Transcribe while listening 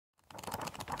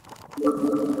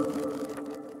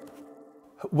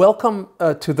Welcome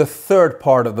to the third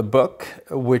part of the book,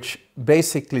 which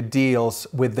basically deals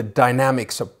with the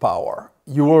dynamics of power.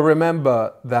 You will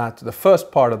remember that the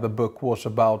first part of the book was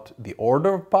about the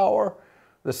order of power.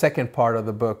 The second part of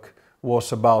the book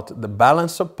was about the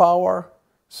balance of power,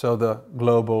 so the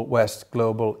global West,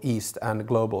 global East, and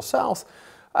global South.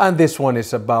 And this one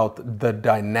is about the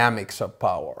dynamics of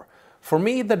power. For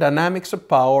me, the dynamics of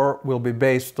power will be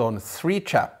based on 3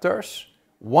 chapters.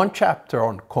 One chapter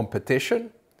on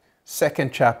competition,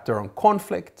 second chapter on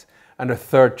conflict, and a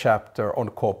third chapter on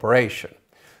cooperation.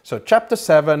 So chapter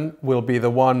 7 will be the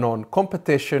one on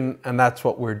competition, and that's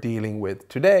what we're dealing with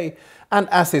today. And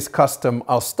as is custom,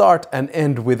 I'll start and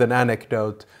end with an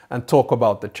anecdote and talk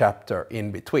about the chapter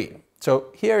in between. So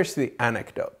here's the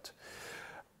anecdote.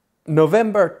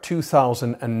 November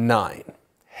 2009,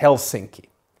 Helsinki.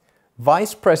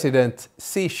 Vice President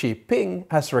Xi Jingpin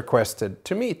has requested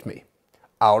to meet me.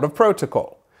 Out of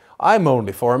protocol. I'm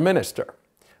only foreign minister.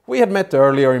 We had met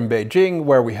earlier in Beijing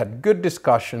where we had good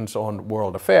discussions on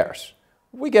world affairs.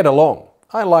 We get along.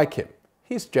 I like him.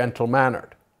 He's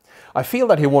gentle-mannered. I feel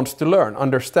that he wants to learn,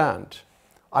 understand.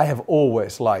 I have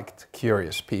always liked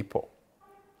curious people.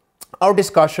 Our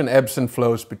discussion ebbs and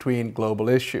flows between global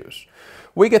issues.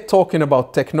 We get talking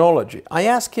about technology. I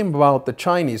ask him about the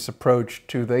Chinese approach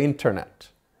to the internet.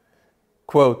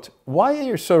 Quote, why are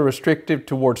you so restrictive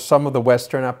towards some of the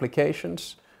Western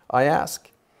applications? I ask.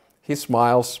 He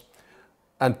smiles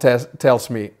and tells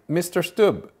me, Mr.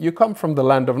 Stubb, you come from the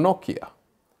land of Nokia.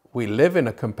 We live in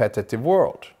a competitive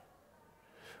world.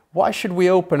 Why should we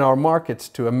open our markets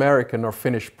to American or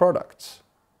Finnish products?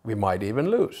 We might even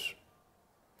lose.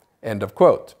 End of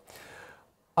quote.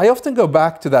 I often go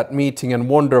back to that meeting and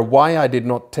wonder why I did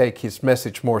not take his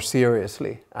message more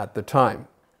seriously at the time.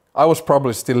 I was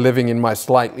probably still living in my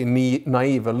slightly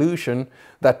naive illusion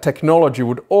that technology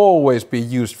would always be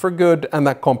used for good and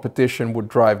that competition would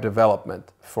drive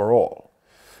development for all.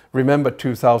 Remember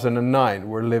 2009,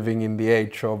 we're living in the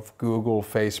age of Google,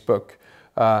 Facebook,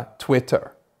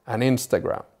 Twitter, and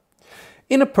Instagram.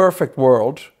 In a perfect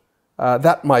world,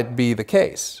 that might be the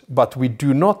case, but we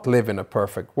do not live in a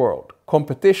perfect world.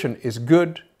 Competition is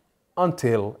good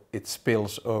until it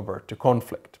spills over to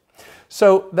conflict.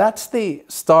 So that's the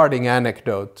starting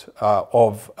anecdote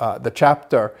of the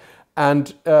chapter.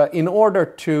 And in order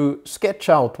to sketch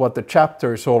out what the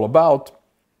chapter is all about,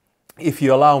 if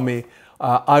you allow me,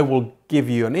 I will give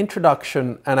you an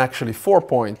introduction and actually 4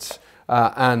 points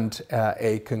and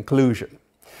a conclusion.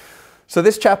 So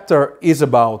this chapter is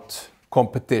about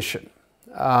competition.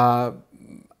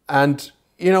 And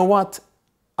you know what?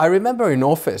 I remember in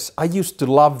office, I used to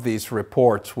love these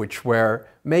reports which were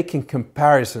making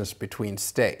comparisons between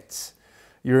states.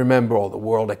 You remember all the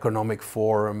World Economic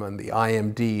Forum and the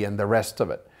IMD and the rest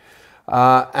of it.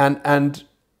 And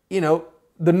you know,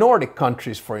 the Nordic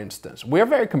countries, for instance, we're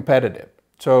very competitive.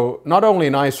 So not only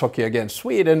in ice hockey against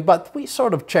Sweden, but we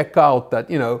sort of check out that,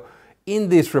 you know, in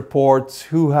these reports,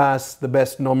 who has the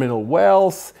best nominal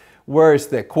wealth, where is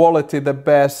the equality the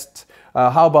best,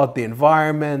 how about the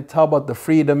environment, how about the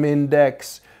freedom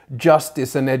index,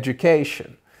 justice and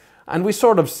education. And we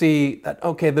sort of see that,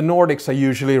 okay, the Nordics are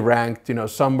usually ranked, you know,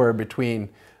 somewhere between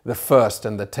the 1st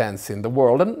and the 10th in the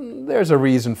world. And there's a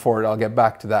reason for it. I'll get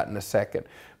back to that in a second.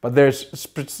 But there's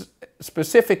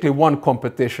specifically one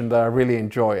competition that I really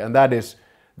enjoy, and that is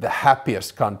the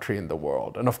happiest country in the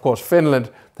world. And of course,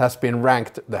 Finland has been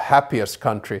ranked the happiest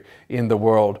country in the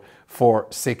world for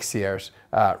 6 years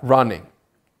running.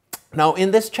 Now,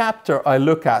 in this chapter, I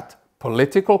look at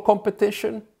political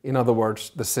competition, in other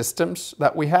words, the systems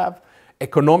that we have,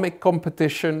 economic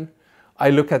competition, I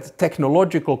look at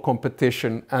technological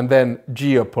competition, and then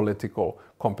geopolitical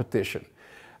competition.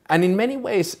 And in many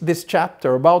ways, this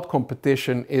chapter about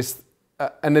competition is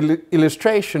an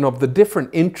illustration of the different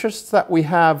interests that we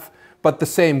have, but the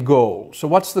same goal. So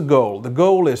what's the goal? The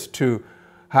goal is to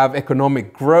have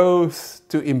economic growth,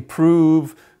 to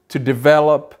improve, to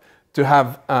develop, to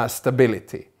have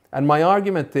stability. And my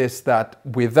argument is that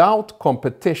without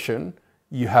competition,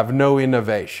 you have no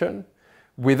innovation.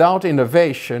 Without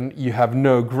innovation, you have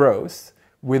no growth.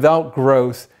 Without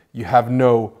growth, you have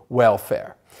no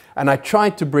welfare. And I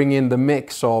tried to bring in the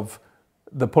mix of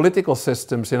the political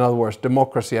systems, in other words,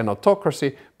 democracy and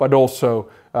autocracy, but also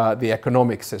the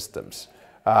economic systems.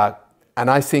 And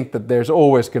I think that there's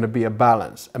always going to be a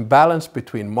balance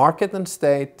between market and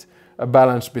state, a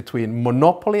balance between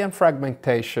monopoly and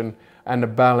fragmentation, and a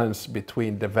balance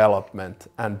between development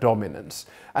and dominance.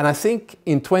 And I think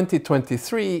in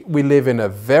 2023, we live in a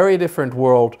very different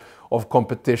world of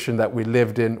competition that we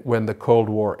lived in when the Cold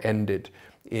War ended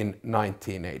in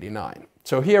 1989.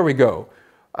 So here we go.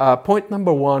 Point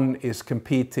number one is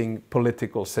competing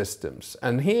political systems.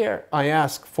 And here I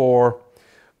ask for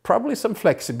probably some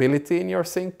flexibility in your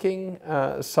thinking,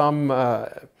 some,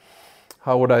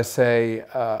 how would I say,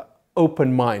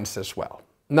 open minds as well.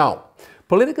 Now,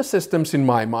 political systems in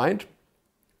my mind,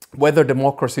 whether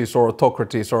democracies or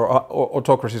autocracies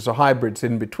or hybrids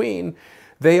in between,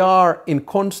 they are in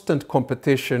constant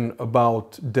competition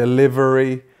about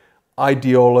delivery,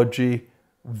 ideology,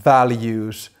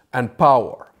 values, and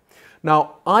power.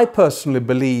 Now, I personally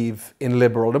believe in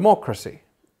liberal democracy,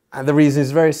 and the reason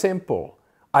is very simple.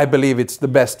 I believe it's the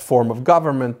best form of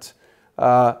government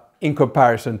in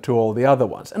comparison to all the other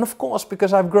ones. And of course,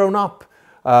 because I've grown up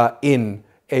in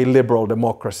a liberal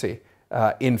democracy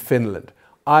in Finland.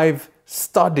 I've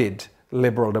studied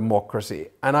liberal democracy,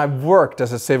 and I've worked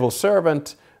as a civil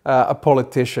servant, a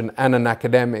politician, and an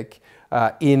academic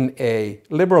in a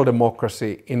liberal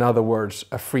democracy, in other words,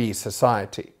 a free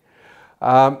society.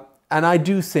 And I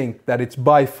do think that it's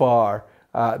by far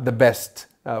the best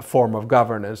form of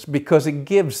governance because it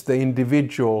gives the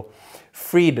individual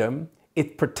freedom,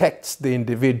 it protects the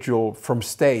individual from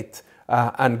state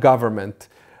and government,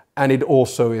 and it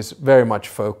also is very much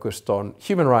focused on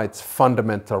human rights,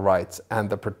 fundamental rights, and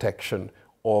the protection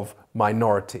of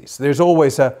minorities. There's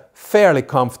always a fairly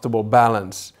comfortable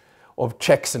balance of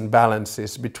checks and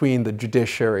balances between the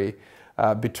judiciary,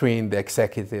 between the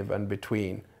executive, and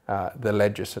between the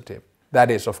legislative.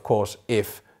 That is, of course,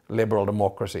 if liberal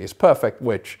democracy is perfect,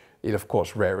 which it, of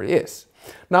course, rarely is.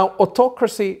 Now,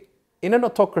 in an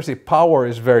autocracy, power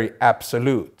is very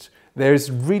absolute. There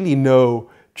is really no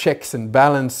checks and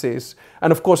balances.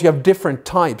 And of course, you have different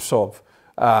types of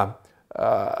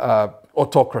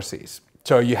autocracies.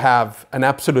 So you have an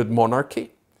absolute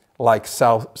monarchy, like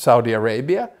Saudi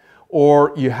Arabia,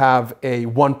 or you have a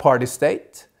one-party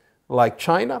state, like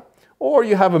China, or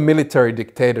you have a military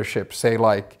dictatorship, say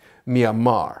like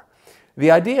Myanmar.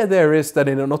 The idea there is that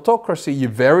in an autocracy, you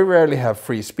very rarely have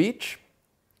free speech,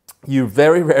 you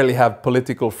very rarely have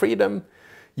political freedom,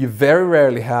 you very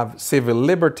rarely have civil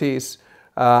liberties,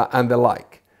 and the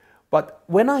like. But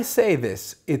when I say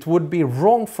this, it would be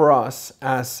wrong for us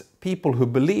as people who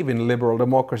believe in liberal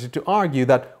democracy to argue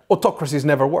that autocracies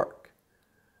never work.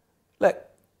 Like,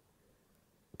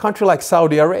 a country like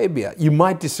Saudi Arabia, you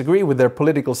might disagree with their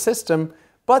political system,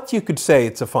 but you could say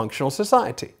it's a functional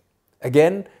society.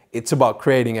 Again, it's about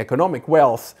creating economic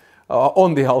wealth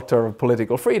on the altar of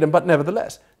political freedom, but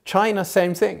nevertheless, China,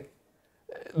 same thing.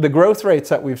 The growth rates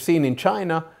that we've seen in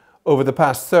China over the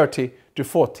past 30 to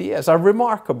 40 years are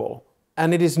remarkable,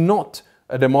 and it is not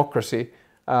a democracy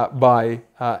by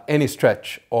any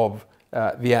stretch of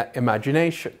the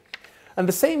imagination. And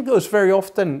the same goes very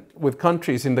often with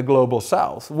countries in the global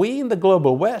south. We in the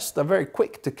global west are very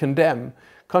quick to condemn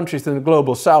countries in the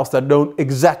global south that don't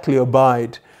exactly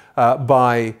abide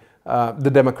by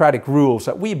the democratic rules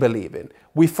that we believe in.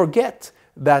 We forget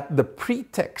that the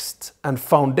pretext and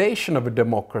foundation of a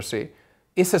democracy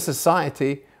is a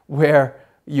society where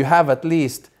you have at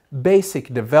least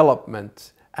basic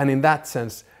development and, in that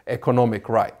sense, economic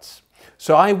rights.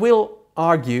 So I will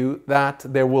argue that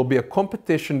there will be a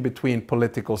competition between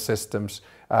political systems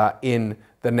in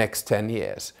the next 10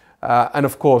 years. And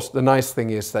of course, the nice thing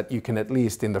is that you can, at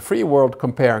least in the free world,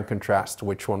 compare and contrast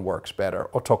which one works better,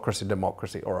 autocracy,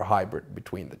 democracy, or a hybrid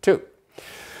between the two.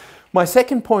 My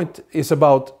second point is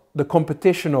about the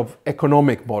competition of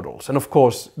economic models. And of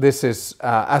course, this is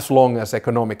as long as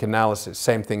economic analysis,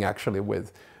 same thing actually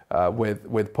with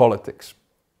politics.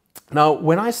 Now,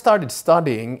 when I started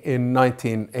studying in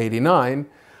 1989,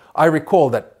 I recall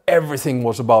that everything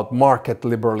was about market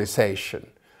liberalization.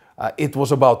 It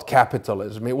was about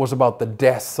capitalism. It was about the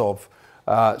death of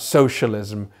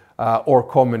socialism or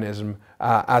communism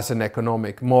as an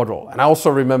economic model. And I also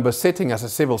remember sitting as a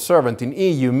civil servant in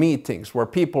EU meetings where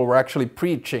people were actually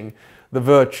preaching the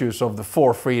virtues of the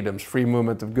four freedoms: free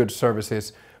movement of goods,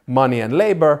 services, money, and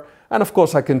labor. And of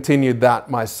course, I continued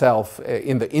that myself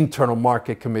in the Internal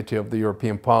Market Committee of the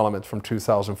European Parliament from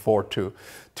 2004 to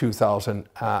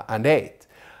 2008.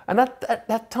 And at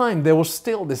that time, there was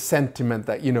still this sentiment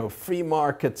that, you know, free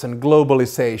markets and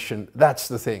globalization, that's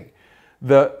the thing.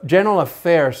 The general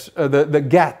affairs, the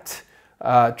GATT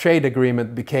trade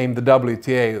agreement became the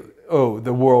WTO,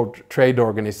 the World Trade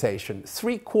Organization.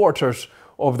 3/4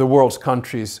 of the world's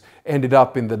countries ended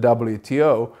up in the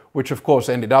WTO, which of course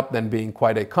ended up then being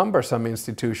quite a cumbersome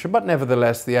institution, but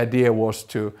nevertheless the idea was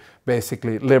to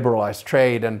basically liberalize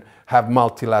trade and have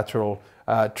multilateral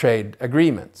trade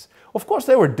agreements. Of course,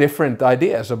 there were different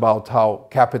ideas about how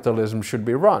capitalism should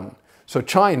be run. So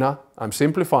China, I'm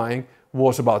simplifying,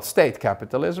 was about state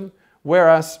capitalism,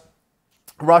 whereas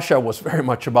Russia was very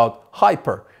much about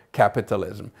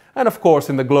hyper-capitalism. And of course,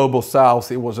 in the global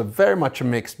south, it was very much a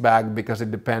mixed bag because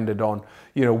it depended on,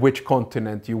 which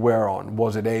continent you were on.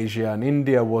 Was it Asia and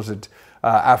India? Was it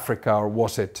Africa, or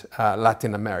was it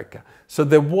Latin America? So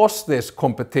there was this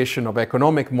competition of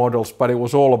economic models, but it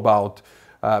was all about,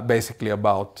 basically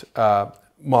about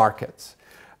markets.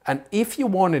 And if you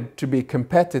wanted to be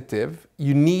competitive,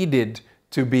 you needed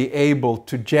to be able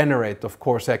to generate, of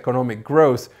course, economic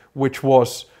growth, which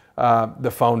was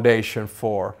the foundation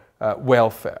for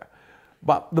welfare.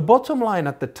 But the bottom line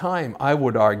at the time, I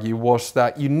would argue, was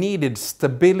that you needed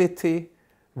stability,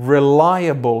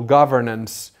 reliable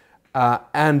governance,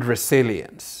 and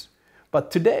resilience. But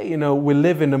today, we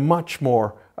live in a much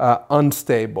more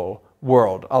unstable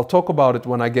world. I'll talk about it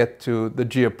when I get to the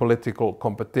geopolitical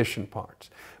competition parts.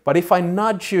 But if I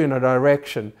nudge you in a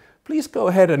direction, please go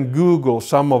ahead and Google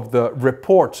some of the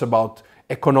reports about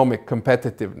economic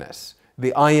competitiveness.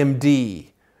 The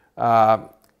IMD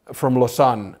from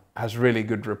Lausanne has really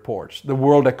good reports. The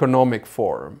World Economic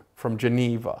Forum from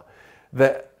Geneva,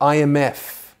 the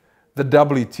IMF, the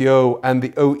WTO, and the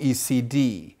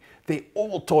OECD. They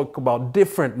all talk about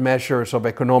different measures of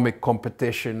economic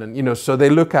competition. And, so they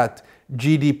look at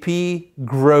GDP,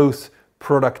 growth,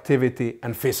 productivity,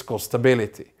 and fiscal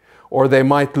stability. Or they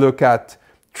might look at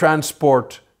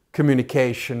transport,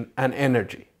 communication, and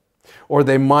energy. Or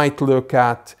they might look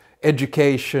at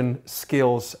education,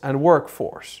 skills, and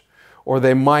workforce. Or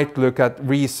they might look at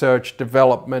research,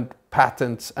 development,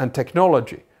 patents, and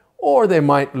technology. Or they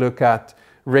might look at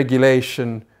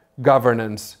regulation,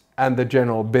 governance, and the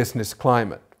general business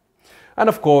climate. And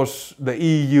of course, the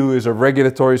EU is a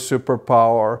regulatory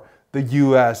superpower. The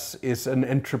US is an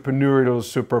entrepreneurial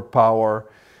superpower.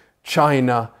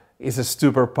 China is a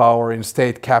superpower in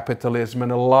state capitalism,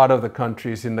 and a lot of the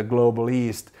countries in the global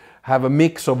East have a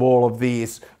mix of all of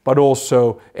these, but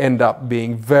also end up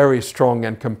being very strong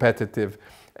and competitive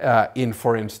in,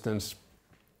 for instance,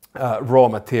 raw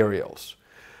materials.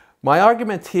 My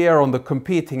argument here on the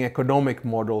competing economic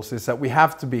models is that we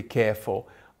have to be careful.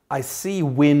 I see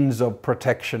winds of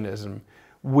protectionism,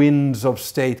 winds of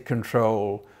state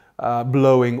control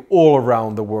blowing all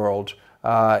around the world.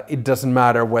 It doesn't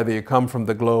matter whether you come from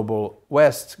the global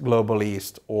West, global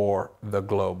East, or the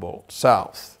global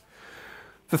South.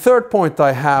 The third point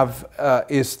I have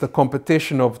is the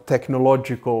competition of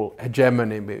technological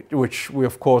hegemony, which we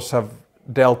of course have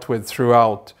dealt with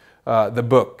throughout the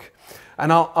book.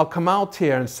 And I'll come out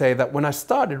here and say that when I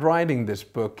started writing this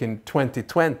book in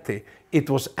 2020, it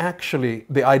was actually,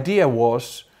 the idea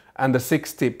was, and the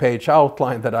 60-page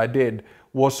outline that I did,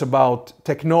 was about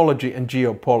technology and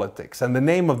geopolitics. And the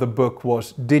name of the book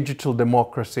was Digital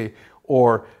Democracy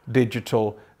or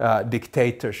Digital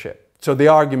Dictatorship. So the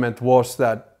argument was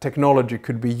that technology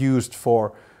could be used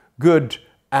for good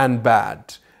and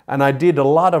bad. And I did a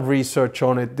lot of research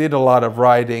on it, did a lot of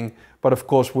writing, but of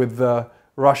course with the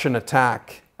Russian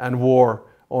attack and war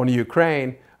on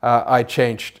Ukraine, I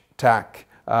changed tack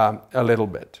a little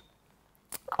bit.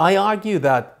 I argue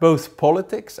that both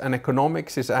politics and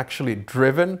economics is actually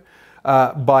driven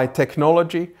by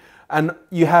technology, and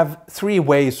you have three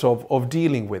ways of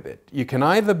dealing with it. You can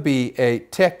either be a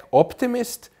tech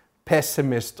optimist,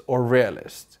 pessimist, or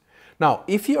realist. Now,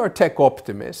 if you're a tech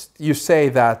optimist, you say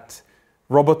that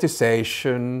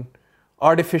robotization,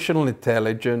 artificial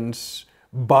intelligence,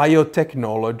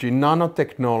 biotechnology,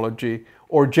 nanotechnology,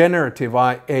 or generative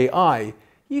AI,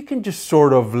 you can just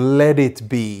sort of let it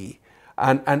be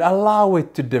and allow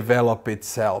it to develop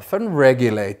itself and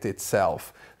regulate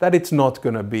itself, that it's not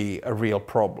going to be a real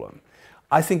problem.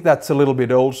 I think that's a little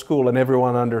bit old school, and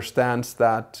everyone understands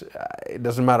that it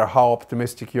doesn't matter how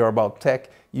optimistic you're about tech,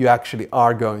 you actually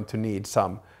are going to need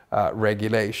some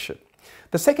regulation.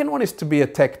 The second one is to be a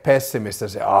tech pessimist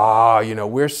and say,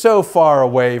 we're so far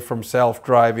away from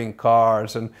self-driving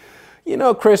cars, and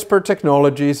CRISPR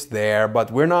technology is there, but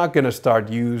we're not going to start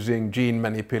using gene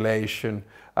manipulation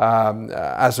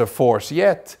as a force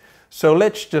yet. So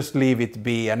let's just leave it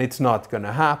be, and it's not going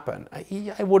to happen.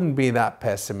 I wouldn't be that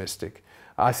pessimistic.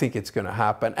 I think it's going to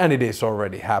happen, and it is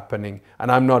already happening.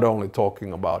 And I'm not only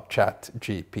talking about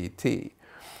ChatGPT.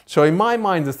 So in my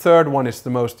mind, the third one is the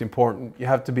most important. You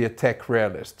have to be a tech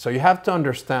realist. So you have to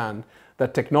understand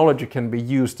that technology can be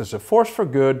used as a force for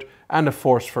good and a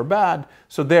force for bad.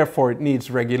 So therefore, it needs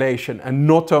regulation, and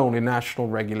not only national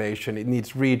regulation, it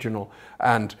needs regional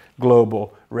and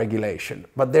global regulation.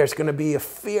 But there's going to be a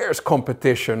fierce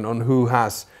competition on who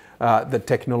has the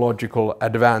technological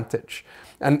advantage.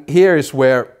 And here is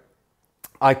where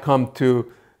I come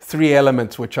to three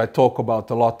elements which I talk about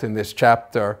a lot in this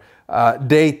chapter.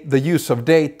 The use of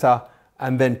data,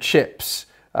 and then chips,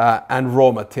 and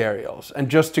raw materials. And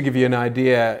just to give you an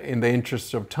idea in the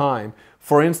interest of time,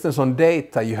 for instance, on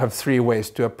data, you have three ways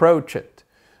to approach it.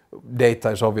 Data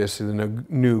is obviously the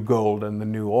new gold and the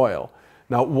new oil.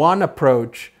 Now, one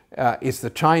approach is the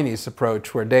Chinese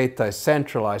approach, where data is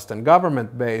centralized and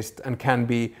government-based and can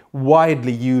be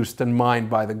widely used and mined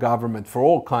by the government for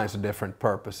all kinds of different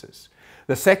purposes.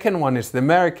 The second one is the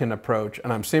American approach,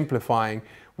 and I'm simplifying,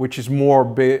 which is more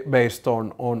based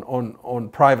on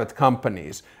private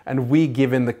companies, and we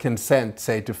give in the consent,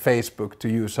 say, to Facebook to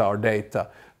use our data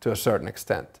to a certain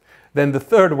extent. Then the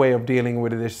third way of dealing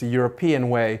with it is the European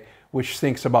way, which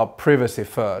thinks about privacy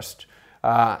first.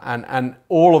 And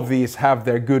all of these have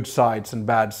their good sides and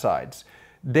bad sides.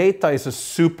 Data is a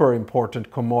super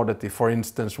important commodity, for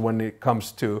instance, when it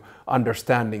comes to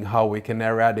understanding how we can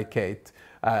eradicate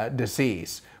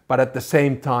disease. But at the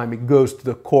same time, it goes to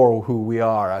the core of who we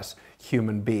are as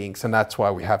human beings, and that's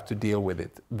why we have to deal with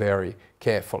it very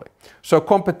carefully. So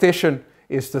competition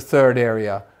is the third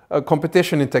area.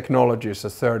 Competition in technology is the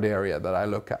third area that I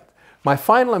look at. My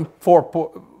final and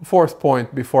fourth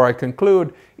point before I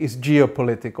conclude is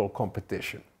geopolitical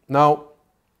competition. Now,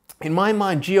 in my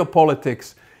mind,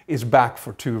 geopolitics is back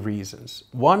for two reasons.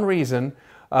 One reason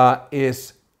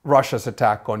is Russia's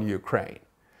attack on Ukraine.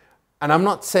 And I'm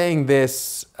not saying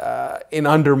this in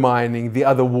undermining the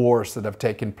other wars that have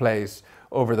taken place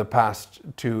over the past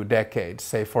 2 decades,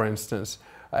 say for instance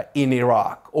in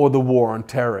Iraq, or the war on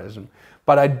terrorism.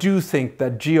 But I do think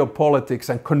that geopolitics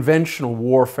and conventional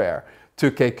warfare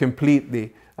took a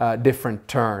completely different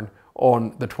turn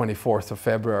on the 24th of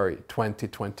February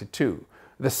 2022.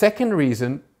 The second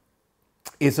reason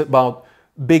is about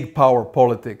big power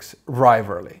politics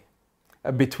rivalry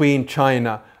between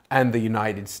China and the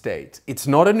United States. It's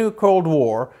not a new Cold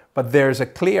War, but there's a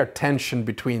clear tension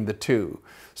between the two.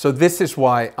 So this is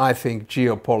why I think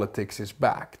geopolitics is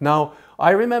back. Now,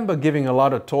 I remember giving a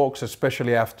lot of talks,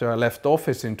 especially after I left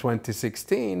office in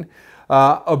 2016,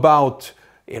 about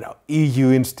EU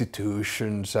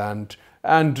institutions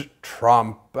and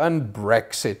Trump and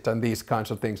Brexit and these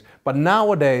kinds of things. But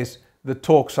nowadays, the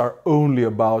talks are only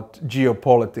about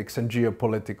geopolitics and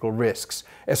geopolitical risks,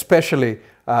 especially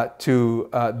to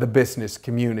the business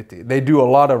community. They do a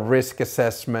lot of risk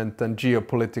assessment and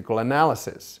geopolitical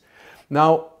analysis.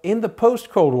 Now, in the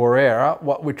post-Cold War era,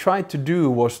 what we tried to do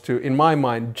was to, in my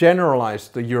mind, generalize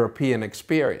the European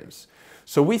experience.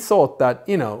 So we thought that,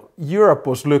 Europe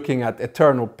was looking at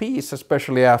eternal peace,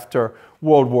 especially after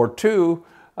World War II,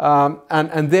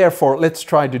 and therefore, let's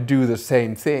try to do the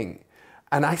same thing.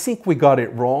 And I think we got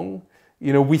it wrong.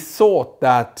 We thought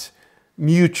that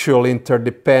mutual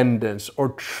interdependence or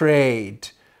trade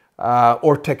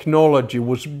or technology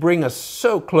would bring us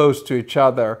so close to each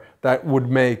other that would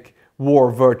make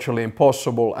war virtually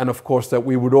impossible, and of course that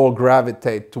we would all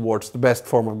gravitate towards the best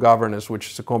form of governance, which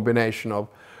is a combination of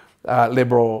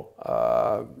liberal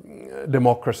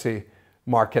democracy,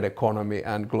 market economy,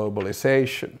 and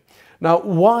globalization. Now,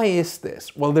 why is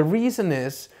this? Well, the reason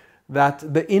is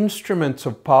that the instruments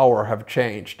of power have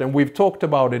changed, and we've talked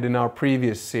about it in our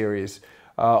previous series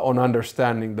on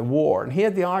understanding the war. And here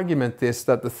the argument is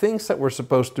that the things that were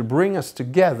supposed to bring us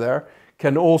together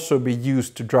can also be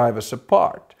used to drive us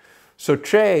apart. So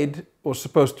trade was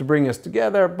supposed to bring us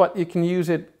together, but you can use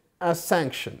it as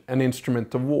sanction, an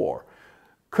instrument of war.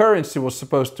 Currency was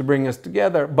supposed to bring us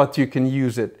together, but you can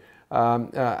use it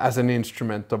as an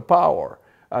instrument of power.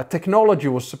 Technology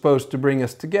was supposed to bring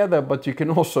us together, but you can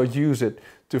also use it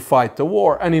to fight the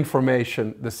war, and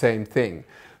information, the same thing.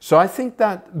 So I think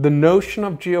that the notion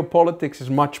of geopolitics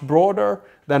is much broader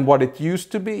than what it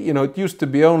used to be. It used to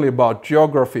be only about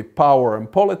geography, power,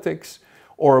 and politics,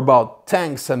 or about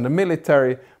tanks and the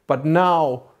military, but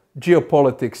now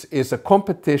geopolitics is a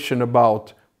competition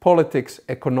about politics,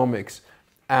 economics,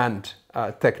 and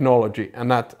technology,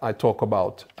 and that I talk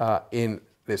about in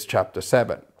this chapter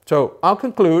 7. So I'll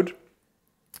conclude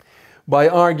by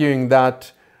arguing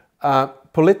that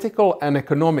political and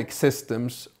economic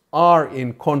systems are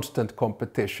in constant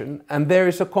competition, and there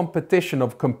is a competition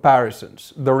of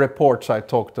comparisons, the reports I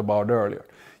talked about earlier.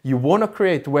 You want to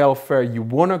create welfare, you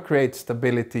want to create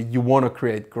stability, you want to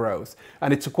create growth.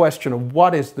 And it's a question of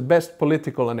what is the best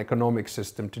political and economic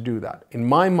system to do that. In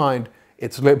my mind,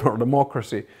 it's liberal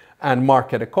democracy and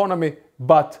market economy,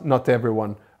 but not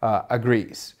everyone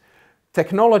agrees.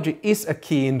 Technology is a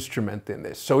key instrument in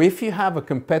this. So if you have a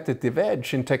competitive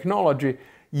edge in technology,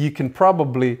 you can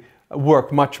probably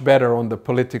work much better on the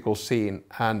political scene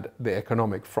and the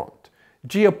economic front.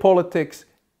 Geopolitics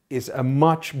is a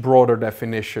much broader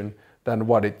definition than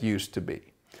what it used to be.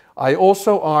 I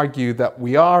also argue that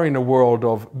we are in a world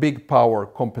of big power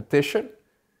competition,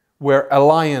 where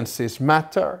alliances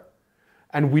matter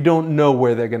and we don't know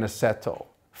where they're going to settle.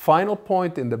 Final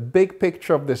point in the big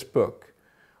picture of this book,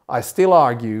 I still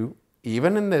argue,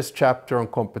 even in this chapter on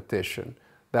competition,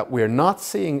 that we're not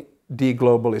seeing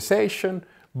deglobalization,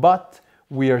 but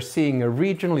we are seeing a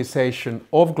regionalization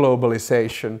of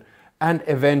globalization and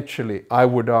eventually, I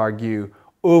would argue,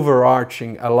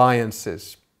 overarching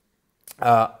alliances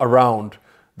around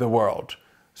the world.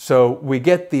 So we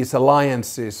get these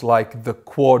alliances like the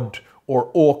Quad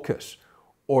or AUKUS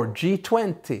or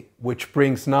G20, which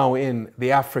brings now in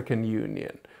the African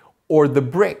Union, or the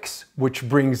BRICS, which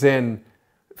brings in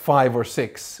 5 or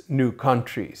 6 new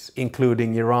countries,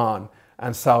 including Iran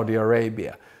and Saudi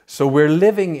Arabia. So we're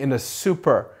living in a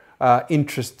super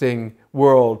interesting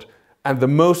world. And the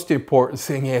most important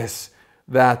thing is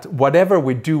that whatever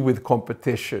we do with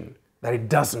competition, that it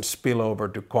doesn't spill over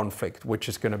to conflict, which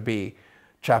is going to be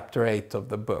chapter 8 of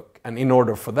the book. And in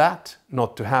order for that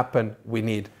not to happen, we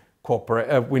need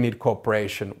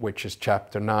cooperation, which is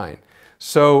chapter 9.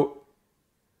 So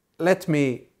let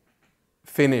me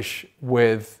finish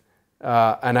with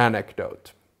an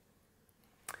anecdote.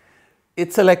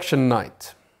 It's election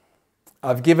night.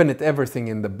 I've given it everything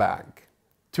in the bag.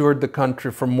 Toured the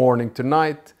country from morning to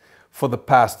night for the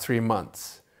past 3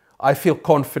 months. I feel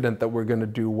confident that we're going to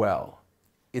do well.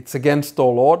 It's against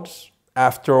all odds.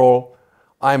 After all,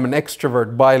 I'm an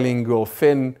extrovert bilingual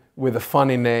Finn with a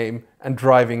funny name and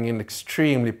driving an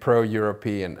extremely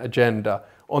pro-European agenda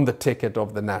on the ticket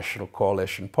of the National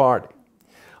Coalition Party.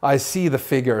 I see the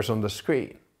figures on the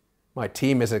screen. My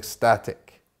team is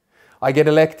ecstatic. I get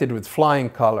elected with flying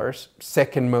colors,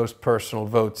 second most personal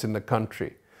votes in the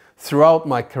country. Throughout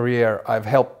my career, I've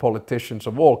helped politicians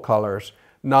of all colors.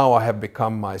 Now I have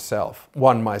become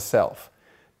one myself.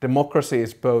 Democracy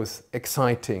is both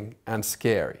exciting and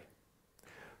scary.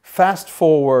 Fast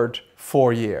forward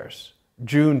 4 years.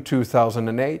 June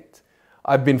 2008,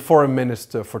 I've been foreign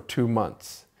minister for 2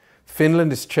 months.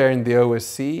 Finland is chairing the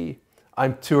OSCE.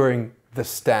 I'm touring the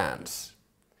stands.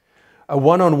 A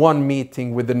one-on-one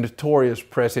meeting with the notorious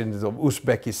president of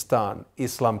Uzbekistan,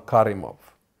 Islam Karimov.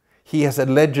 He has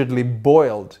allegedly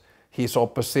boiled his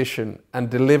opposition and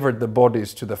delivered the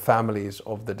bodies to the families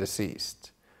of the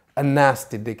deceased. A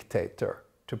nasty dictator,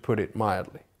 to put it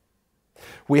mildly.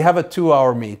 We have a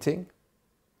 2-hour meeting,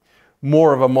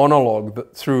 more of a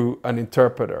monologue through an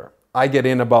interpreter. I get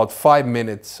in about 5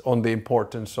 minutes on the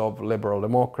importance of liberal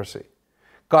democracy.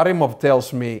 Karimov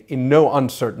tells me in no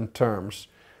uncertain terms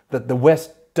that the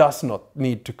West does not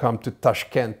need to come to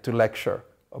Tashkent to lecture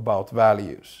about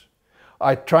values.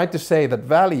 I try to say that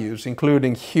values,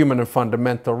 including human and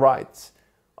fundamental rights,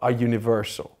 are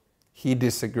universal. He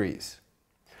disagrees.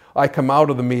 I come out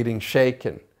of the meeting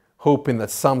shaken, hoping that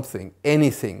something,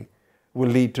 anything, will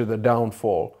lead to the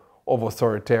downfall of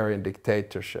authoritarian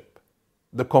dictatorship.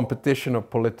 The competition of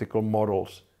political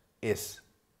models is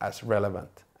as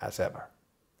relevant as ever.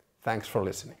 Thanks for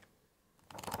listening.